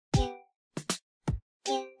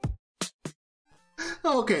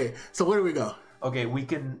Okay, so where do we go? Okay, we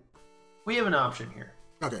have an option here.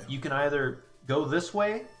 Okay. You can either go this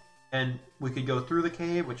way, and we could go through the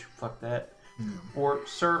cave, which, fuck that. Or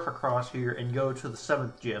surf across here and go to the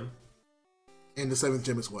 7th gym. And the 7th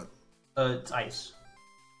gym is what? It's ice.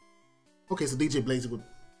 Okay, so DJ Blazer would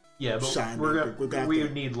shine. We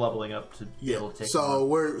would need leveling up to be able to take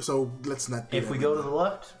so let's not do if we go to the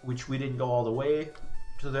left, which we didn't go all the way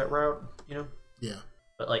to that route, you know? Yeah.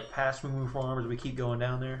 But like past Moo Farms, we keep going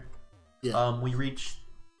down there. Yeah. We reach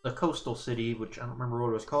the coastal city, which I don't remember what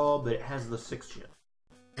it was called, but it has the 6th gym.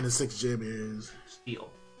 And the 6th gym is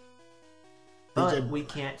Steel. But we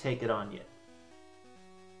can't take it on yet.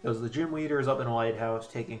 Because the gym leader is up in a lighthouse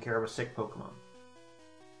taking care of a sick Pokemon.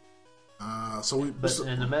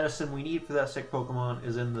 And the medicine we need for that sick Pokemon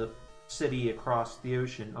is in the city across the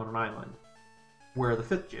ocean on an island, where the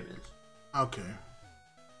 5th gym is. Okay.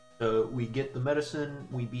 So we get the medicine,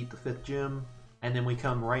 we beat the 5th gym, and then we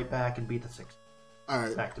come right back and beat the 6th. All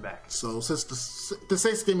right. Back to back. So since the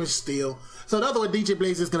 6th gym is Steel, so in other words, DJ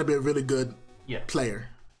Blaze is going to be a really good player.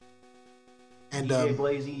 And DJ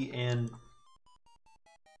Blazy and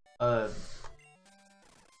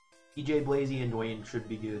Dwayne should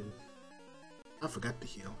be good. I forgot to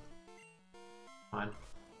heal. Fine.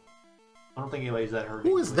 I don't think anybody's that hurt.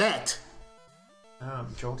 Who is that?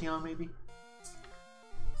 Jolteon, maybe?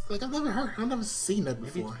 Like I've never seen that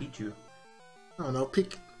before. Maybe it's Pichu. I don't know.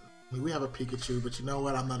 We have a Pikachu, but you know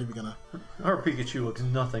what? I'm not even gonna. Our Pikachu looks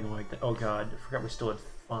nothing like that. Oh god, I forgot we still had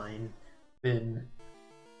Finn.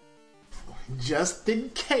 Just in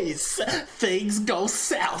case things go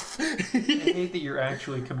south. I hate that you're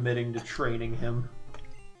actually committing to training him.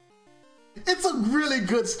 It's a really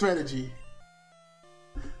good strategy.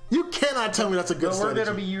 You cannot tell me that's a good strategy. We're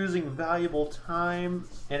going to be using valuable time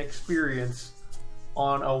and experience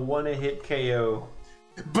on a one-hit KO.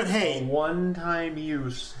 But hey, a one-time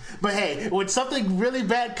use. But hey, when something really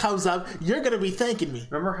bad comes up, you're going to be thanking me.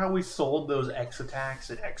 Remember how we sold those X attacks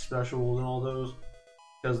and X specials and all those?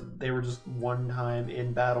 Because they were just one-time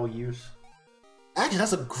in-battle use. Actually,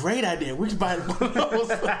 that's a great idea. We should buy one of those.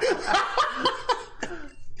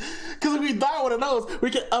 Because if we die one of those,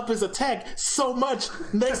 we can up his attack so much.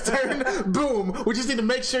 Next turn, boom. We just need to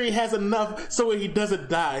make sure he has enough so he doesn't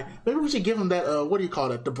die. Maybe we should give him that, what do you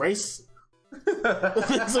call it? The brace?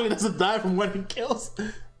 So he doesn't die from when he kills.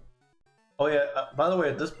 Oh yeah, by the way,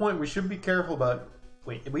 at this point, we should be careful about...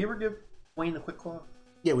 Wait, did we ever give Wayne the Quick Claw?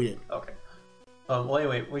 Yeah, we did. Okay. Well,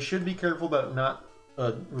 anyway, we should be careful about not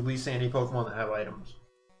releasing any Pokemon that have items.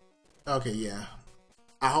 Okay, yeah.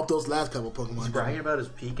 I hope those last couple Pokemon. He's bragging about his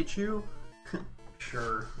Pikachu?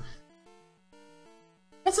 Sure.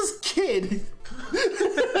 That's his kid.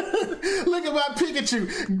 Look at my Pikachu.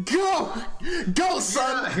 Go,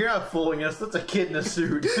 son. You're not fooling us. That's a kid in a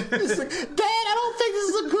suit. Like, Dad, I don't think this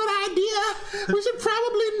is a good idea. We should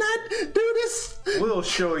probably not do this. We'll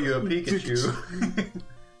show you a Pikachu.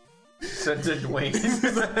 Send in Dwayne.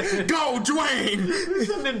 Go, Dwayne!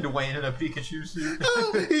 Send in Dwayne in a Pikachu suit.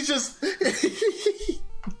 Oh, he's just...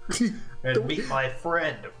 And meet my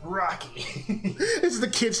friend, Rocky. This is the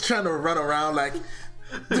kids trying to run around like,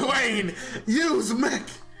 Dwayne, use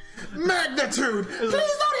magnitude. Please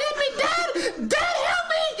don't hit me, Dad! Dad, help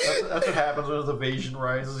me! That's what happens when his evasion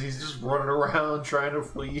rises. He's just running around trying to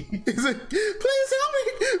flee. He's like, please help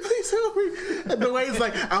me! Please help me! And Dwayne's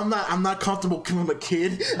like, I'm not comfortable killing a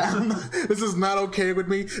kid. This is not okay with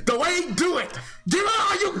me. Dwayne, do it! Give it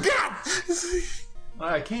all you got!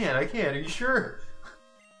 I can't. Are you sure?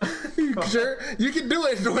 You sure? You can do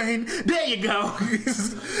it, Dwayne. There you go.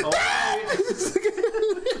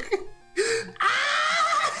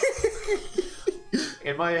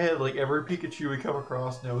 In my head, like every Pikachu we come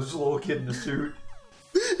across now is just a little kid in a suit.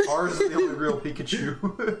 Ours is the only real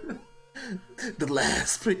Pikachu. The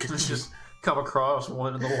last Pikachu. Just come across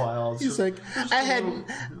one in the wild. He's like, I had...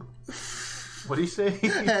 What do you say?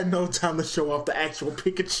 I had no time to show off the actual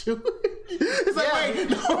Pikachu. It's like, wait,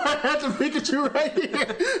 no, I had the Pikachu right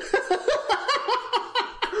here.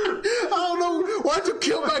 I don't know. Why'd you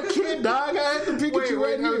kill my kid, dog? I had the Pikachu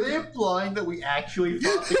right here. Are they implying that we actually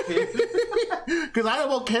fought the kid? Because I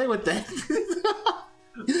am okay with that.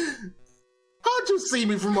 How'd you see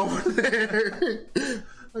me from over there?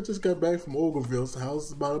 I just got back from Ogleville's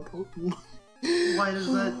house about a Pokemon. Why does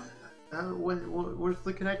that... where's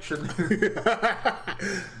the connection?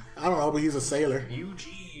 I don't know, but he's a sailor.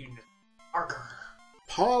 Eugene Parker.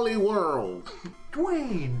 Polly World.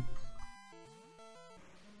 Dwayne.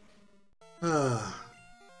 Let's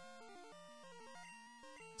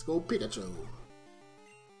go Pikachu.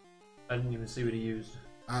 I didn't even see what he used.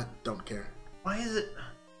 I don't care. Why is it?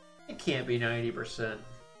 It can't be 90%.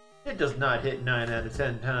 It does not hit 9 out of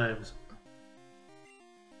 10 times.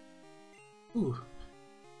 Ooh.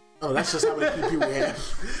 Oh, that's just how many PP we have.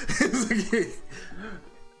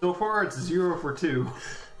 So far, it's 0 for 2.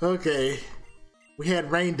 Okay. We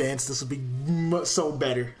had Rain Dance. This would be so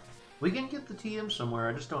better. We can get the TM somewhere.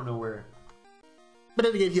 I just don't know where. But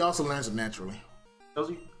then again, he also learns it naturally. Does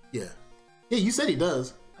he? Yeah. Yeah, you said he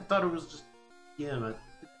does. I thought it was just TM. No,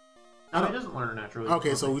 he doesn't learn it naturally.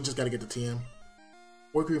 Okay, so we just got to get the TM.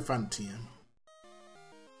 Where can we find the TM?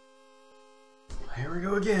 Here we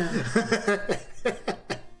go again.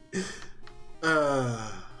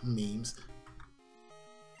 Memes.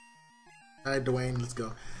 Alright, Dwayne, let's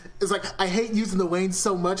go. It's like, I hate using Dwayne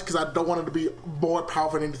so much because I don't want him to be more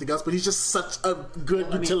powerful than anything else, but he's just such a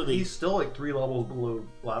good utility. He's still like 3 levels below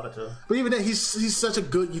Lavata. But even then, he's such a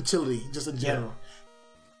good utility, just in general.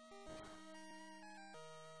 Yeah.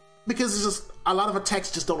 Because it's just, a lot of attacks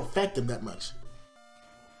just don't affect him that much.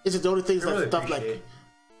 It's just the only things like stuff like...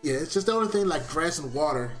 Yeah, it's just the only thing like grass and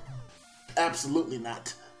water. Absolutely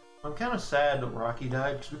not. I'm kind of sad that Rocky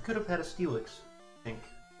died because we could have had a Steelix, I think.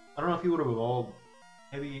 I don't know if he would have evolved.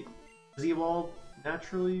 Maybe does he evolve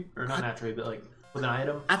naturally or not naturally, but like with an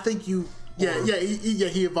item? I think you. Yeah,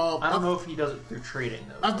 he evolved. I don't know if he does it through trading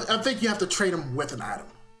though. I think you have to trade him with an item.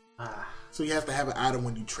 Ah. So you have to have an item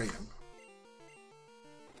when you trade him.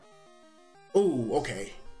 Oh,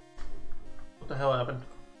 okay. What the hell happened?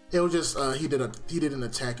 It was just he did an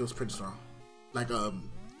attack. It was pretty strong. Like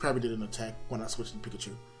probably did an attack when I switched to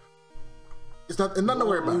Pikachu. It's not to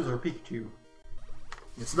worry about. Loser Pikachu.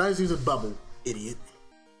 It's nice using Bubble, idiot.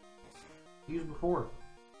 Used before.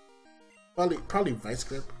 Probably Vice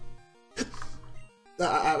Grip.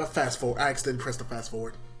 I fast forward. I accidentally pressed the fast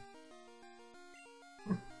forward.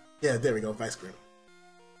 Yeah, there we go. Vice Grip.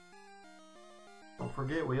 Don't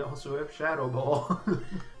forget, we also have Shadow Ball.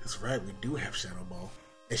 That's right. We do have Shadow Ball.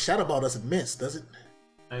 And Shadow Ball doesn't miss, does it?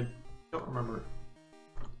 I don't remember.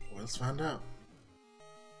 Well, let's find out.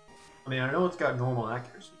 I mean, I know it's got normal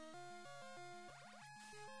accuracy.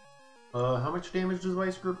 How much damage does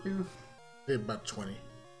Vice Grip do? Did about 20.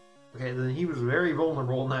 Okay, then he was very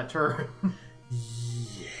vulnerable in that turn.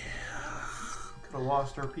 Yeah. Could have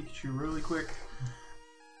lost our Pikachu really quick.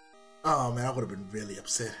 Oh man, I would have been really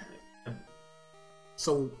upset.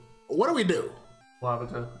 So, what do we do?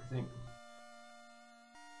 Lavata, I think.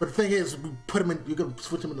 But the thing is, we put him in. You're gonna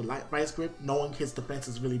switch him into light Vice Grip, knowing his defense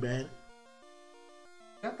is really bad.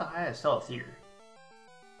 Got the highest health here.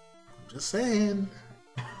 I'm just saying.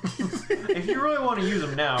 If you really want to use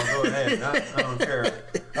him now, go ahead. I don't care.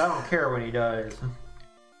 I don't care when he dies.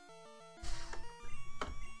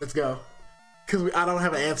 Let's go. Because I don't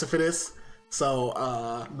have an answer for this. So,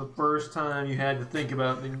 the first time you had to think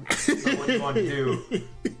about what you want to do.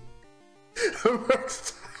 The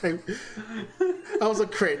first time. I was a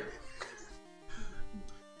crit.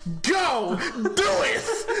 Go! Do it!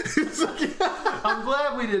 I'm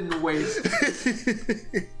glad we didn't waste. We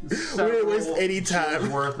didn't waste any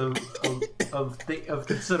time worth of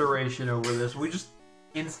consideration over this. We just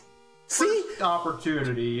see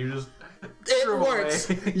opportunity. You just it works.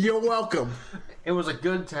 Away. You're welcome. It was a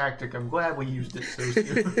good tactic. I'm glad we used it so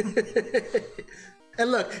soon.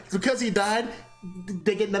 And look, because he died,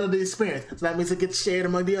 they get none of the experience. So that means it gets shared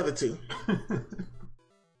among the other two.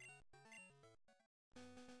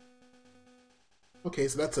 Okay,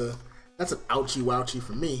 so that's an ouchie wouchie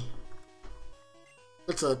for me.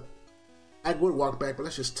 I would walk back, but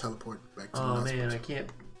let's just teleport back to the last man, I can't.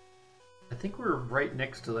 I think we're right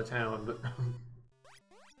next to the town, but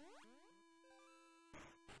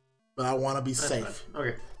but I want to be safe.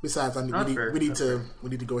 Okay. Besides, we need to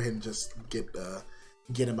go ahead and just get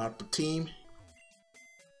him out the team.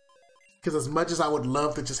 Because as much as I would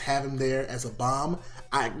love to just have him there as a bomb,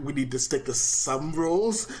 we need to stick to some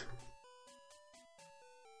rules.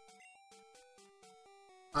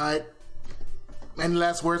 Alright. Any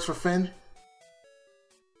last words for Finn?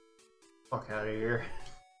 Fuck out of here.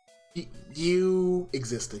 You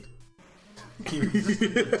existed. You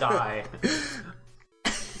existed to die.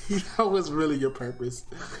 That was really your purpose.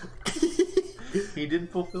 He did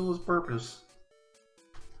fulfill his purpose.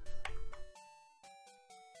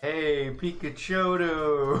 Hey,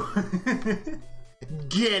 Pikachu!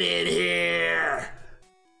 Get in here!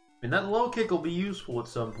 And that low kick will be useful at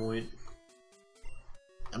some point.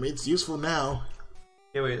 I mean, it's useful now.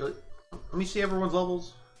 Hey, wait, let me see everyone's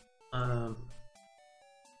levels. Okay,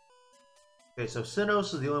 so Sinnoh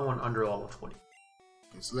is the only one under level 20.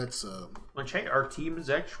 Okay, so let's check. Our team is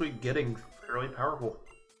actually getting fairly powerful.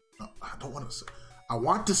 No, I don't want to. I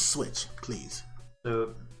want to switch, please.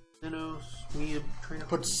 So Sinnoh, we train up.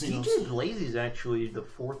 Put DJ Lazy is actually the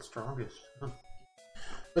 4th strongest. Huh.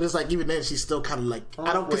 But it's like even then she's still kind of like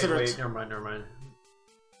I don't consider wait, it. never mind.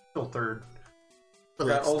 Still third. But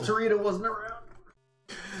That like, Altarita wasn't around.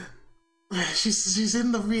 she's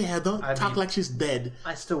in the rehab. Don't talk like she's dead.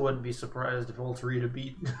 I still wouldn't be surprised if Altarita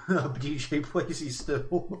beat DJ Placy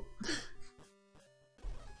still.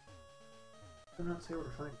 I not say where to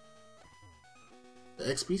find The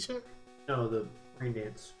XP check? No, the rain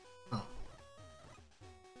dance. Oh.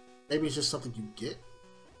 Maybe it's just something you get?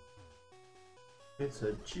 It's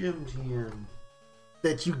a gym team.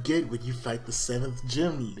 That you get when you fight the 7th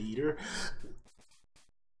gym leader.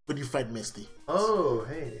 When you fight Misty. Oh,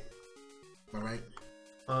 hey. Alright.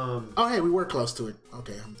 Oh, hey, we were close to it.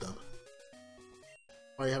 Okay, I'm dumb.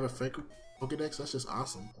 Oh, you have a fake Pokedex? That's just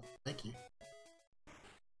awesome. Thank you.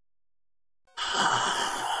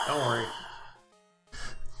 don't worry.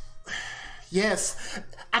 Yes.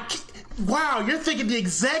 Wow, you're thinking the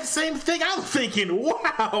exact same thing I'm thinking.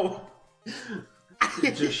 Wow.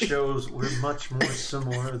 It just shows we're much more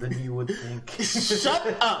similar than you would think.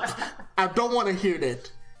 Shut up. I don't want to hear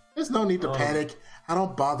that. There's no need to panic. I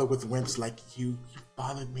don't bother with wimps like you. You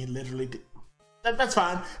bothered me literally. That's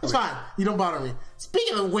fine. It's fine. You don't bother me.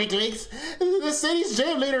 Speaking of weaklings, the city's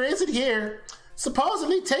gym leader isn't here.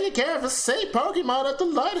 Supposedly taking care of a sick Pokemon at the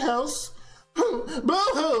lighthouse.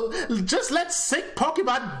 Boo-hoo! Just let sick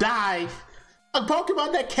Pokemon die. A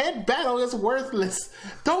Pokemon that can't battle is worthless.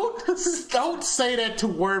 Don't say that to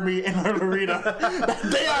Wormy and Lorena.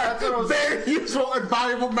 They are very useful and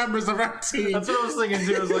valuable members of our team. That's what I was thinking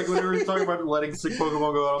too. It was like when we were talking about letting sick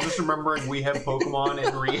Pokemon go out, I'm just remembering we have Pokemon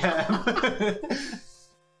in rehab.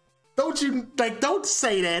 Don't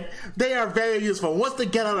say that. They are very useful. Once they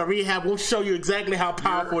get out of rehab, we'll show you exactly how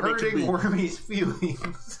powerful they can be. Wormy's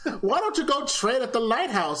feelings. Why don't you go train at the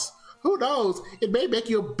lighthouse? Who knows? It may make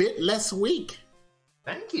you a bit less weak.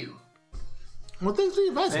 Thank you. Well, thanks for your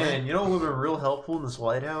advice, man. You know what would have been real helpful in this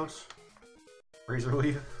lighthouse? Razor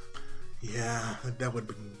Leaf. Yeah, that would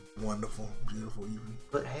be wonderful. Beautiful, even.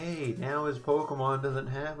 But hey, now his Pokemon doesn't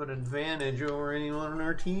have an advantage over anyone on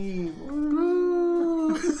our team.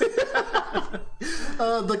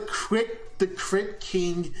 The crit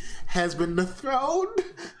king has been dethroned.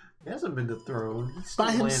 He hasn't been dethroned. He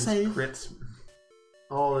By still lands himself. crits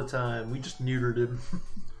all the time. We just neutered him.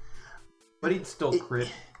 But he'd still crit.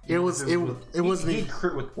 It wasn't He'd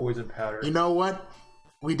crit with poison powder. You know what?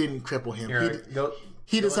 We didn't cripple him. Here,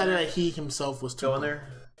 he decided that he himself was too Go in there.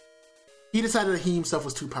 He decided that he himself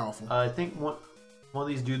was too powerful. I think one of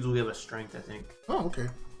these dudes will give us strength, I think. Oh, okay.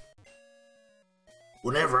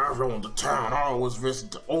 Whenever I roll into town, I always visit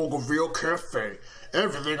the Ogreville Cafe.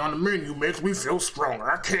 Everything on the menu makes me feel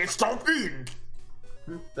stronger. I can't stop eating.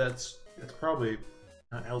 That's probably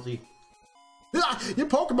not healthy. Your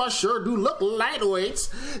Pokemon sure do look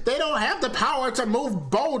lightweights. They don't have the power to move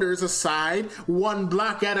boulders aside, one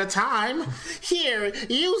block at a time. Here,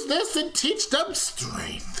 use this and teach them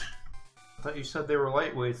strength. I thought you said they were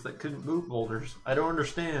lightweights that couldn't move boulders. I don't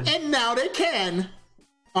understand. And now they can.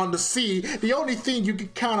 On the sea, the only thing you can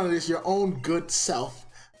count on is your own good self.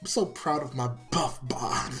 I'm so proud of my buff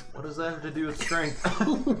bod. What does that have to do with strength?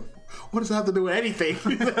 What does that have to do with anything?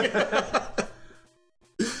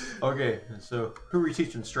 Okay, so who are we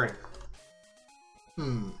teaching strength?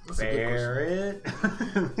 That's a good Barrett.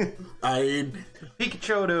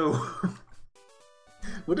 Pikachu.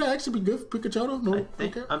 Would that actually be good for Pikachu? No, I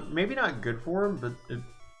think, okay. Maybe not good for him, but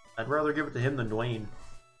I'd rather give it to him than Dwayne.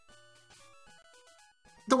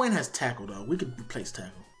 Dwayne has tackle though. We could replace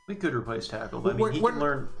tackle. We could replace tackle, but I mean, he can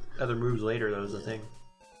learn other moves later. That was the thing.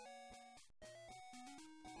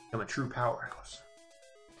 I'm a true powerhouse.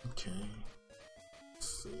 Okay.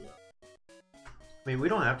 Let's see. I mean, we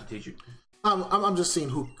don't have to teach you. I'm just seeing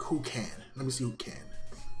who can. Let me see who can.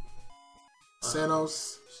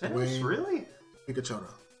 Sanos. Dwayne, really? Pikachu.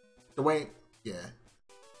 Dwayne, yeah.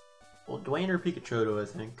 Well, Dwayne or Pikachu, I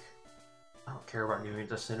think. I don't care about giving it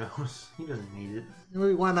to Sinnohs. He doesn't need it. I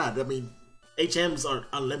mean, why not? I mean, HMs are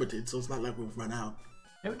unlimited, so it's not like we'll run out.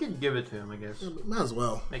 Yeah, we can give it to him, I guess. Yeah, might as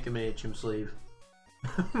well. Make him an HM slave.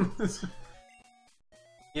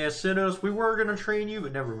 Yeah, Sinnohs, we were gonna train you,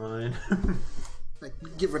 but never mind. Like,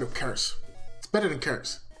 get rid of Curse. It's better than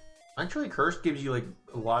Curse. Actually, Curse gives you like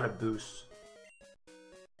a lot of boosts.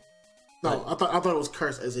 No, I thought it was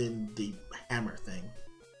Curse as in the hammer thing.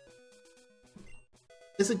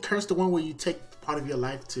 Isn't Curse the one where you take part of your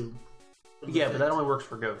life to? Yeah, but that only works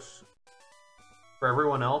for ghosts. For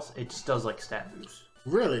everyone else, it just does like stat boosts.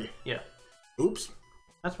 Really? Yeah. Oops.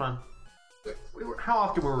 That's fine. How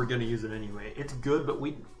often were we going to use it anyway? It's good, but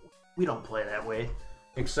we don't play that way.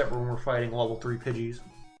 Except when we're fighting level 3 Pidgeys.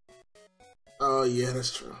 Oh, yeah,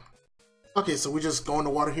 that's true. Okay, so we just go in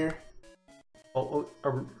the water here?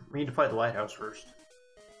 We need to fight the lighthouse first.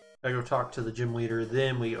 Gotta go talk to the gym leader,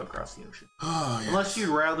 then we go across the ocean. Oh, yes. Unless you'd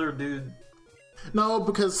rather do... No,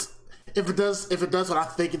 because if it does what I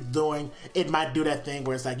think it's doing, it might do that thing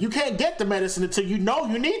where it's like, you can't get the medicine until you know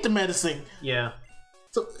you need the medicine. Yeah.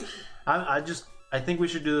 So I think we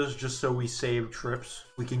should do this just so we save trips.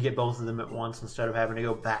 We can get both of them at once instead of having to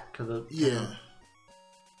go back to the... Yeah.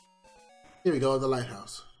 Here we go, the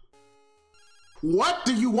lighthouse. What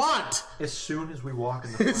do you want? As soon as we walk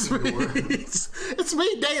in the front door. It's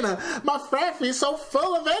me, Dana. My Fraffy is so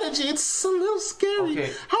full of energy. It's a little scary.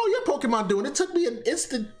 Okay. How are your Pokemon doing? It took me an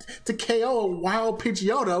instant to KO a wild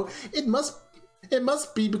Pidgeotto. It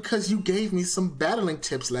must be because you gave me some battling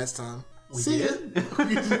tips last time. We did?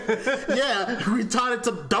 Yeah, we taught it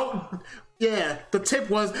to don't. Yeah, the tip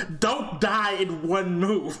was don't die in one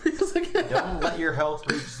move. Don't let your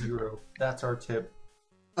health reach 0. That's our tip.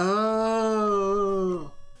 Oh.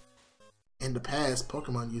 In the past,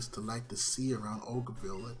 Pokemon used to like the sea around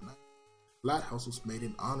Ogreville at night. Lighthouse was made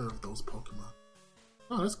in honor of those Pokemon.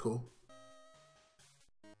 Oh, that's cool.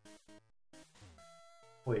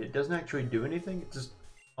 Wait, it doesn't actually do anything? It just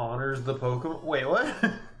honors the Pokemon? Wait, what?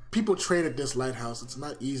 People traded this lighthouse. It's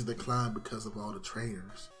not easy to climb because of all the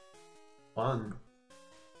traders. Fun.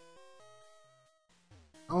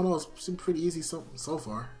 I don't know, it's seemed pretty easy so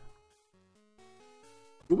far.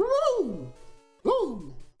 Woo!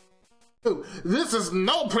 Woo! Ooh, this is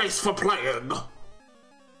no place for playing! Not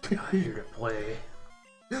here to play.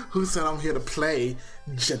 Who said I'm here to play,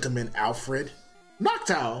 Gentleman Alfred?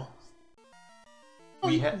 Noctowl!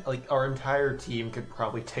 We had, like, our entire team could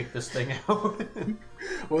probably take this thing out.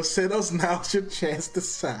 Well, Senos, now's your chance to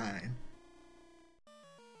sign.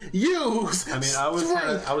 Use! I mean, I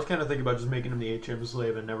was kind of thinking about just making him the HM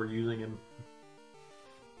slave and never using him.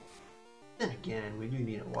 Then again, we do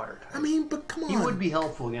need a water type. I mean, but come on. He would be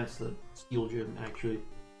helpful against the Steel Gym, actually.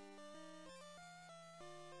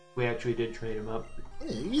 We actually did trade him up.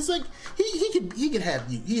 Yeah, he's like, he could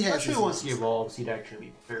have you. He has Especially once he evolves, he'd actually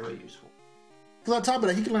be fairly useful. Because on top of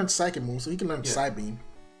that, he can learn Psychic Move, so he can learn Psybeam.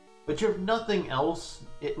 But if nothing else,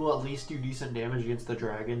 it will at least do decent damage against the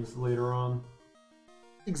dragons later on.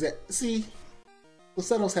 Exactly. See,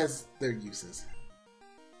 Senos has their uses.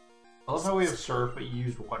 I love how we have Surf, but you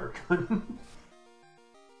used Water Gun.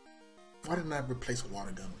 Why didn't I replace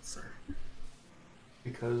Water Gun with Surf?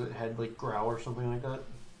 Because it had, like, Growl or something like that.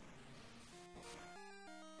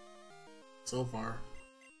 So far.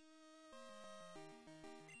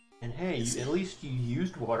 And hey, at least you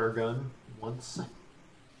used Water Gun once.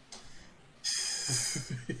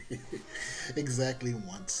 Exactly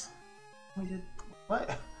once. We did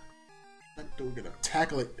what? We're gonna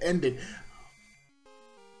tackle it. End it.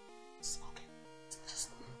 It's okay.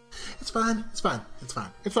 It's fine. It's fine. It's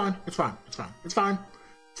fine. It's fine. It's fine. It's fine. It's fine.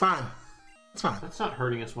 It's fine. It's fine. That's not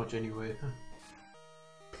hurting us much anyway.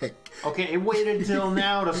 Pick. Okay, it waited till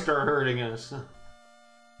now to start hurting us.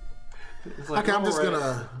 Like, okay, I'm just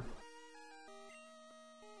gonna.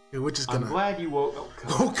 Yeah, we're just gonna. I'm glad you woke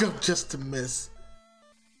up. Woke up just to miss.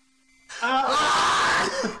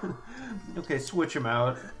 Okay, switch him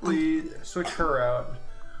out. Please, switch her out.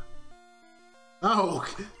 Oh.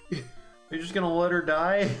 You're just gonna let her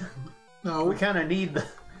die? No. We kind of need the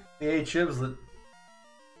HMs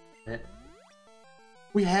that...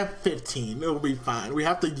 We have 15. It'll be fine. We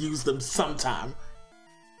have to use them sometime.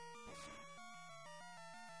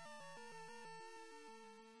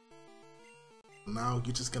 Now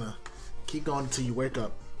you're just gonna keep going until you wake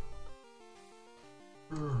up.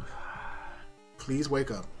 Please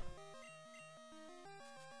wake up.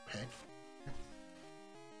 Peck.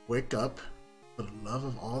 Wake up. For the love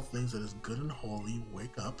of all things that is good and holy,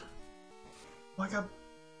 wake up. Wake up.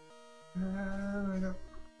 Wake up.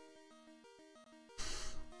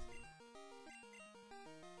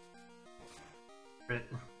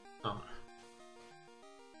 Oh.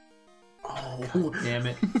 Oh. God damn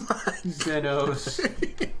it. Xenos.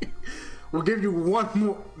 We'll give you one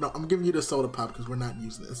more. No, I'm giving you the soda pop because we're not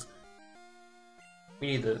using this. We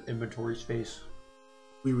need the inventory space.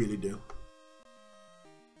 We really do.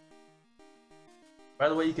 By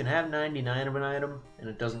the way, you can have 99 of an item, and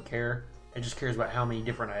it doesn't care. It just cares about how many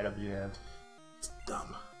different items you have. It's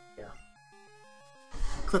dumb. Yeah.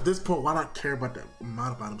 Because at this point, why not care about the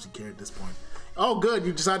amount of items you carry at this point? Oh, good,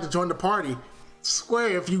 you decided to join the party.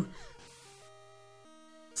 Swear if you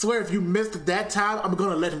missed it that time, I'm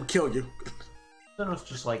gonna let him kill you. Xenos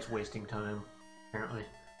just likes wasting time, apparently.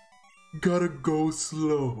 Gotta go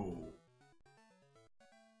slow.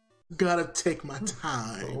 Gotta take my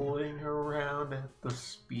time. Rolling around at the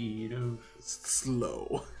speed of...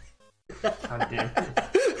 Slow. God damn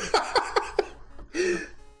it.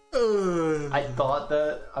 I thought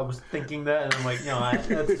that. I was thinking that, and I'm like, no,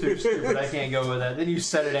 that's too stupid. I can't go with that. Then you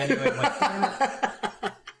said it anyway. I'm like, damn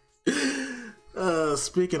it.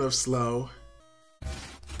 Speaking of slow,